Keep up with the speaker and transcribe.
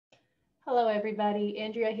Hello, everybody.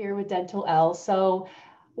 Andrea here with Dentalelle. So,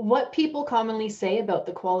 what people commonly say about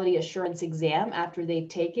the quality assurance exam after they've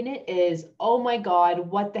taken it is, oh my God,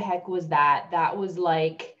 what the heck was that? That was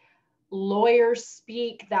like lawyer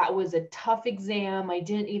speak. That was a tough exam. I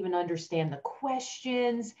didn't even understand the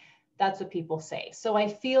questions. That's what people say. So, I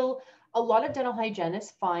feel a lot of dental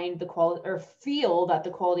hygienists find the quality or feel that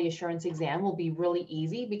the quality assurance exam will be really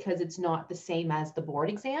easy because it's not the same as the board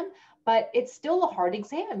exam, but it's still a hard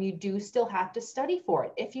exam. You do still have to study for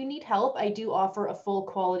it. If you need help, I do offer a full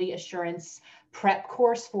quality assurance prep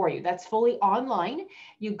course for you. That's fully online.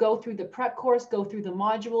 You go through the prep course, go through the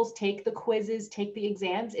modules, take the quizzes, take the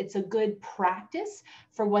exams. It's a good practice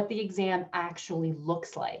for what the exam actually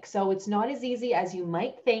looks like. So it's not as easy as you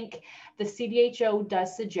might think. The CDHO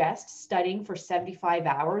does suggest studying for 75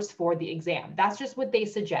 hours for the exam. That's just what they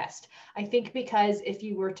suggest. I think because if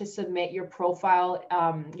you were to submit your profile,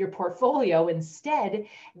 your portfolio instead,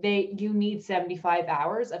 you need 75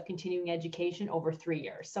 hours of continuing education over 3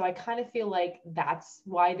 years. So I kind of feel like that's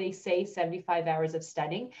why they say 75 hours of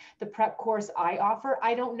studying. The prep course I offer,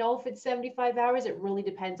 I don't know if it's 75 hours. It really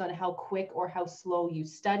depends on how quick or how slow you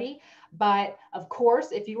study. But of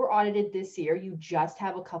course, if you were audited this year, you just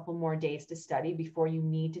have a couple more days to study before you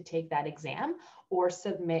need to take that exam or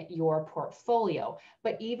submit your portfolio.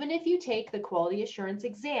 But even if you take the quality assurance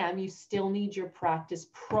exam, you still need your practice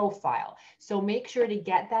profile. So make sure to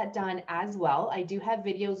get that done as well. I do have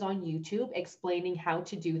videos on YouTube explaining how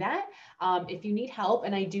to do that if you need help,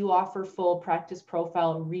 and I do offer full practice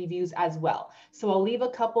profile reviews as well. So I'll leave a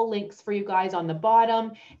couple links for you guys on the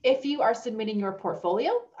bottom. If you are submitting your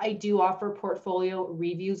portfolio, I do offer portfolio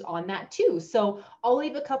reviews on that too. So I'll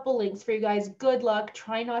leave a couple links for you guys. Good luck.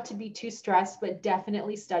 Try not to be too stressed, but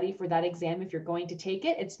definitely study for that exam if you're going to take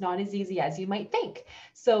it. It's not as easy as you might think.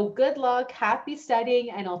 So good luck, happy studying,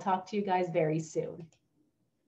 and I'll talk to you guys very soon.